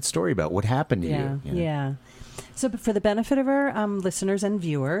was that story about? What happened to you? Yeah. So for the benefit of our listeners and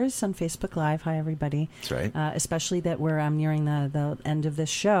viewers on Facebook Live, hi, everybody. That's right. Especially that we're nearing the end of this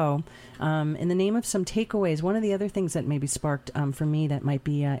show. In the name of some takeaways, one of the other things that maybe sparked for me that might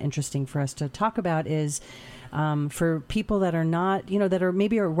be interesting for us to talk about is for people that are not, that are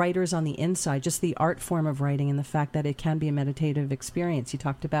maybe are writers on the inside, just the art form of writing and the fact that it can be a meditative experience. You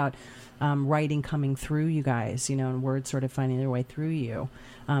talked about writing coming through you guys, and words sort of finding their way through you.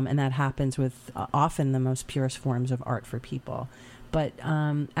 And that happens with often the most purest forms of art for people. But,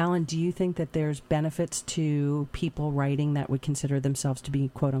 Alan, do you think that there's benefits to people writing that would consider themselves to be,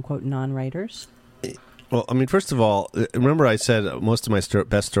 quote unquote, non-writers? Well, I mean, first of all, remember I said most of my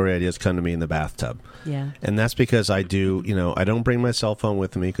best story ideas come to me in the bathtub. Yeah. And that's because I do, I don't bring my cell phone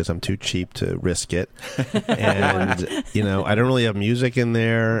with me because I'm too cheap to risk it. And, I don't really have music in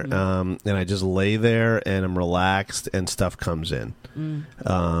there. And I just lay there and I'm relaxed and stuff comes in.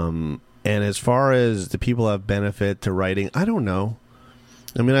 And as far as the people have benefit to writing, I don't know.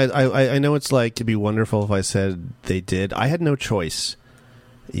 I mean, I know it's like, it'd be wonderful if I said they did. I had no choice.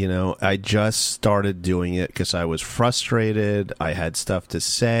 You know, I just started doing it because I was frustrated. I had stuff to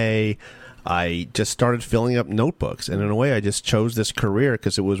say. I just started filling up notebooks. And in a way, I just chose this career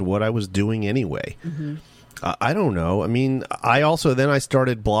because it was what I was doing anyway. Mm-hmm. I don't know. I mean, I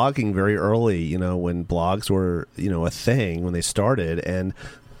started blogging very early, you know, when blogs were, you know, a thing when they started. And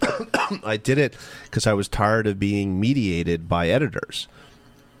I did it because I was tired of being mediated by editors.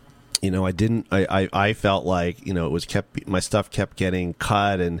 You know, I felt like, you know, my stuff kept getting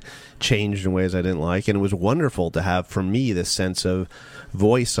cut and changed in ways I didn't like. And it was wonderful to have, for me, this sense of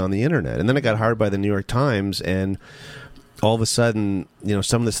voice on the internet. And then I got hired by the New York Times, and all of a sudden, you know,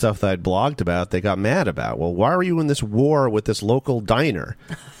 some of the stuff that I'd blogged about, they got mad about. Well, why are you in this war with this local diner?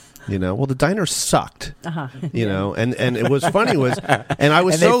 You know, well, the diner sucked. You know, and it was funny and I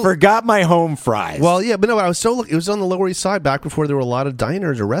was and they forgot my home fries. Well, yeah, but no, it was on the Lower East Side back before there were a lot of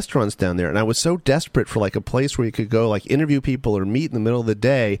diners or restaurants down there, and I was so desperate for like a place where you could go like interview people or meet in the middle of the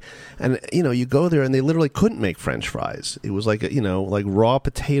day, and you know, you go there and they literally couldn't make French fries. It was like, you know, like raw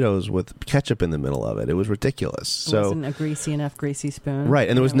potatoes with ketchup in the middle of it. It was ridiculous. It wasn't a greasy spoon, right?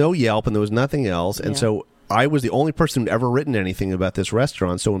 And there was no Yelp, and there was nothing else, and so I was the only person who'd ever written anything about this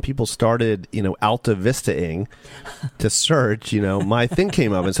restaurant. So when people started, you know, Alta Vista-ing to search, you know, my thing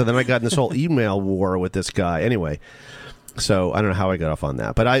came up. And so then I got in this whole email war with this guy. Anyway, so I don't know how I got off on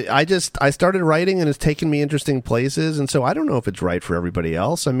that. But I started writing, and it's taken me interesting places. And so I don't know if it's right for everybody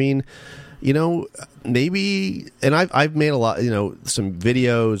else. I mean, you know, maybe, and I've made a lot, you know, some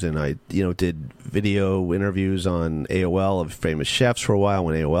videos, and I, you know, did video interviews on AOL of famous chefs for a while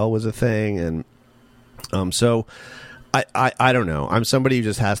when AOL was a thing. And so I don't know. I'm somebody who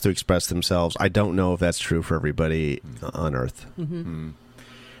just has to express themselves. I don't know if that's true for everybody on Earth. Mm-hmm.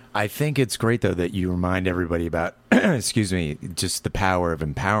 I think it's great, though, that you remind everybody about, excuse me, just the power of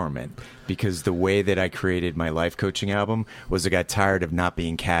empowerment. Because the way that I created my life coaching album was I got tired of not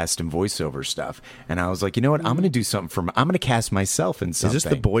being cast in voiceover stuff. And I was like, you know what? I'm going to do something I'm going to cast myself in something. Is this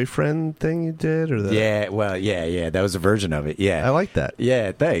the boyfriend thing you did? Or the... Yeah, well, yeah. That was a version of it. Yeah. I like that.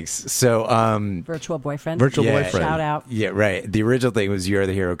 Yeah, thanks. So, virtual boyfriend. Boyfriend. Shout out. Yeah, right. The original thing was You're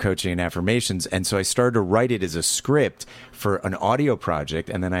the Hero Coaching and Affirmations. And so I started to write it as a script for an audio project,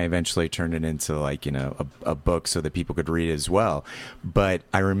 and then I eventually turned it into like, you know, a book so that people could read it as well. But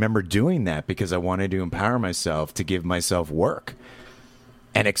I remember doing that because I wanted to empower myself to give myself work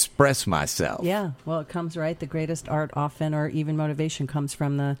and express myself. Yeah, well, it comes right. The greatest art often, or even motivation, comes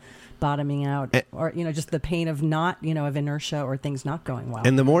from the bottoming out, or, you know, just the pain of not, you know, of inertia or things not going well.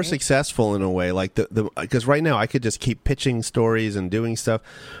 And the more successful, in a way, like because right now I could just keep pitching stories and doing stuff.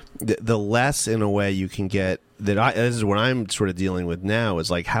 The less, in a way, you can get this is what I'm sort of dealing with now,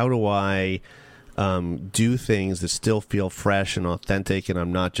 is like, how do I do things that still feel fresh and authentic, and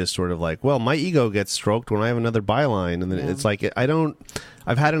I'm not just sort of like, well, my ego gets stroked when I have another byline, and then it's like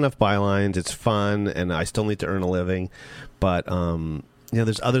I've had enough bylines. It's fun, and I still need to earn a living, but you know,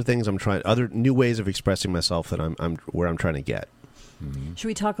 there's other things other new ways of expressing myself that I'm trying to get. Mm-hmm. Should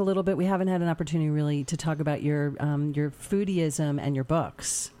we talk a little bit? We haven't had an opportunity really to talk about your foodieism and your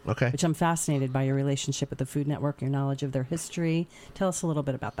books. Okay. Which I'm fascinated by, your relationship with the Food Network, your knowledge of their history. Tell us a little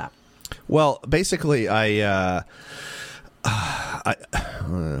bit about that. Well, basically, where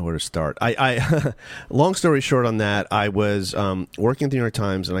to start? Long story short on that, I was working at the New York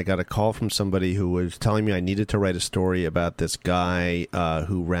Times, and I got a call from somebody who was telling me I needed to write a story about this guy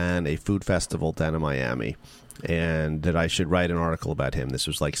who ran a food festival down in Miami, and that I should write an article about him. This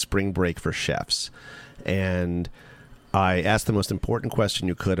was like spring break for chefs. And I asked the most important question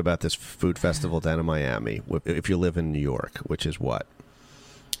you could about this food festival down in Miami, if you live in New York, which is what?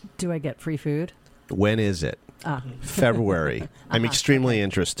 Do I get free food? When is it? February. I'm extremely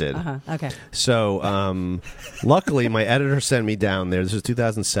interested. Okay. So, luckily, my editor sent me down there. This was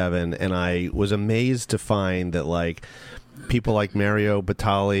 2007, and I was amazed to find that, like, people like Mario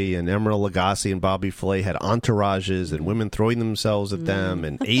Batali and Emeril Lagasse and Bobby Flay had entourages and women throwing themselves at them,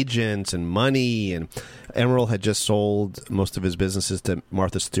 and agents and money. And Emeril had just sold most of his businesses to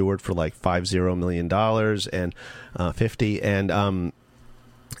Martha Stewart for like $50 million and 50. And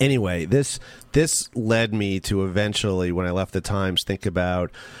anyway, this led me to eventually, when I left the Times, think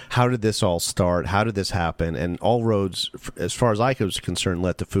about how did this all start? How did this happen? And all roads, as far as I was concerned,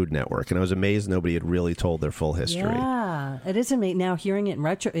 led to Food Network. And I was amazed nobody had really told their full history. Yeah, it is amazing now hearing it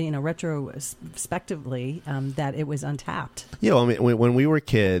in retrospectively, that it was untapped. Yeah, well, I mean, when we were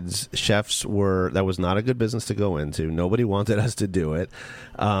kids, chefs that was not a good business to go into. Nobody wanted us to do it,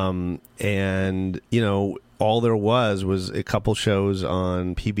 and you know, all there was a couple shows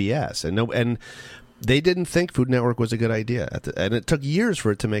on PBS, and they didn't think Food Network was a good idea, and it took years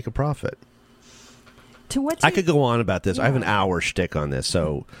for it to make a profit. To what? I could go on about this. I have an hour shtick on this,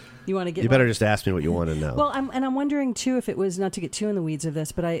 so You want to get? You better just ask me what you want to know. Well, I'm wondering too if it was, not to get too in the weeds of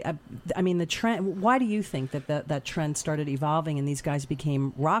this, but I mean the trend. Why do you think that trend started evolving and these guys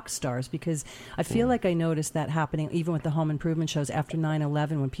became rock stars? Because I feel like I noticed that happening even with the home improvement shows after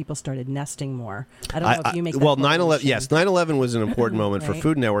 9/11 when people started nesting more. I don't know if you make that. Well, 9/11. Yes, 9/11 was an important moment for Right.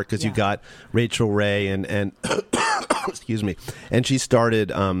 Food Network because you got Rachel Ray and excuse me, and she started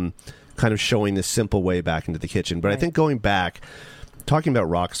kind of showing this simple way back into the kitchen. But I think going back. Talking about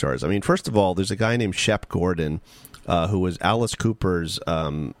rock stars, I mean, first of all, there's a guy named Shep Gordon who was Alice Cooper's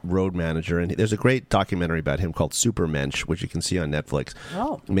road manager, and there's a great documentary about him called Supermensch, which you can see on Netflix,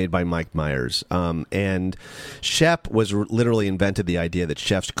 made by Mike Myers. And Shep literally invented the idea that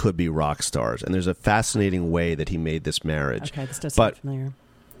chefs could be rock stars, and there's a fascinating way that he made this marriage. Okay, this does sound familiar.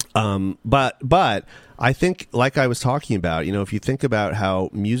 But I think, like I was talking about, if you think about how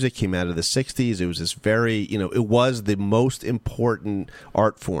music came out of the 60s, it was this very, it was the most important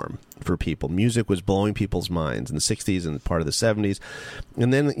art form for people. Music was blowing people's minds in the 60s and part of the 70s.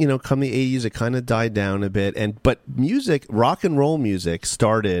 And then, come the 80s, it kind of died down a bit. But music, rock and roll music,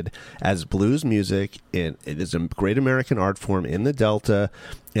 started as blues music. It is a great American art form in the Delta.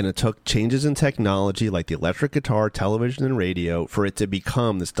 And it took changes in technology like the electric guitar, television, and radio for it to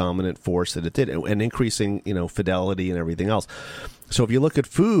become this dominant force that it did, and increasing, fidelity and everything else. So if you look at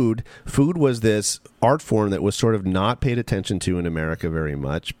food was this art form that was sort of not paid attention to in America very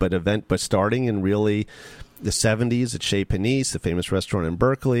much, but starting in really the 70s at Chez Panisse, the famous restaurant in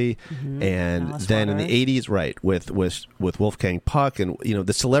Berkeley, and Alice then Waters. in the 80s, right, with Wolfgang Puck, and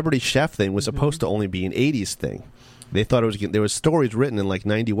the celebrity chef thing was supposed to only be an 80s thing. They thought there was stories written in like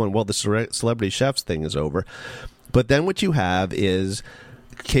 91. Well, the celebrity chefs thing is over. But then what you have is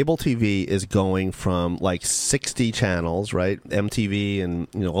cable TV is going from like 60 channels, right? MTV and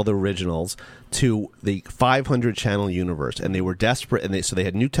all the originals, to the 500 channel universe. And they were desperate, and so they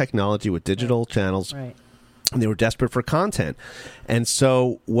had new technology with digital channels. Right. And they were desperate for content. And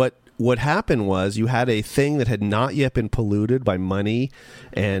so what happened was you had a thing that had not yet been polluted by money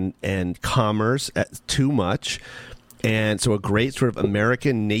and commerce too much. And so a great sort of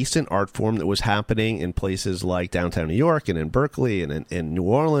American nascent art form that was happening in places like downtown New York and in Berkeley and in New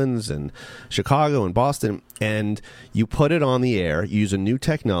Orleans and Chicago and Boston. And you put it on the air, you use a new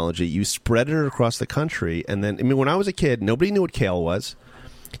technology, you spread it across the country. And then, when I was a kid, nobody knew what kale was.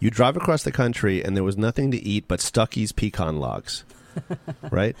 You drive across the country and there was nothing to eat but Stuckey's pecan logs,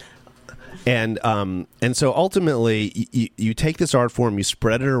 right? And so ultimately, you take this art form, you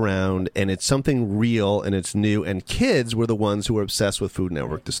spread it around, and it's something real and it's new. And kids were the ones who were obsessed with Food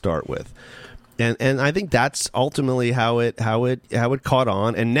Network to start with, and I think that's ultimately how it caught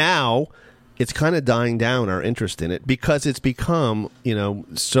on. And now it's kind of dying down, our interest in it, because it's become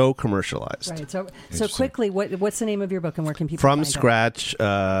so commercialized. Right. So quickly, what's the name of your book, and where can people From find Scratch?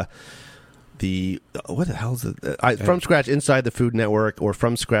 What the hell is it? From Scratch, Inside the Food Network, or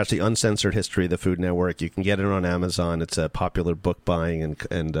From Scratch, the Uncensored History of the Food Network. You can get it on Amazon. It's a popular book buying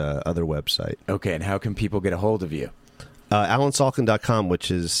and other website. Okay, and how can people get a hold of you? AllenSalkin.com, which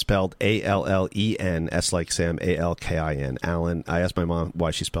is spelled Allen, S like Sam, Alkin. Allen. I asked my mom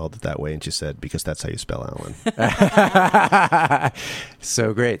why she spelled it that way, and she said, because that's how you spell Allen.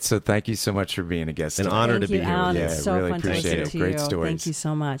 So great. So thank you so much for being a guest. An today. honor Thank to you, be here. Alan. Yeah, It's so really fun to appreciate listen it. to Great you. stories. Thank you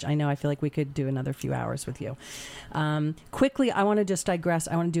so much. I know. I feel like we could do another few hours with you. Quickly, I want to just digress.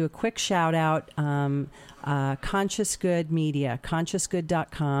 I want to do a quick shout out. Conscious Good Media,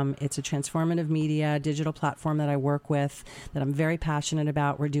 consciousgood.com. It's a transformative media digital platform that I work with, that I'm very passionate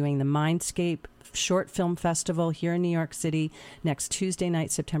about. We're doing the Mindscape Short Film Festival here in New York City next Tuesday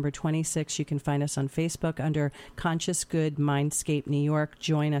night, September 26th. You can find us on Facebook under Conscious Good Mindscape New York.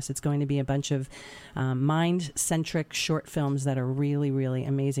 Join us. It's going to be a bunch of mind-centric short films that are really, really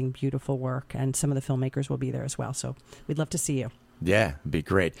amazing, beautiful work. And some of the filmmakers will be there as well. So we'd love to see you. Yeah, it'd be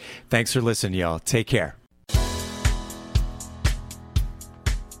great. Thanks for listening, y'all. Take care.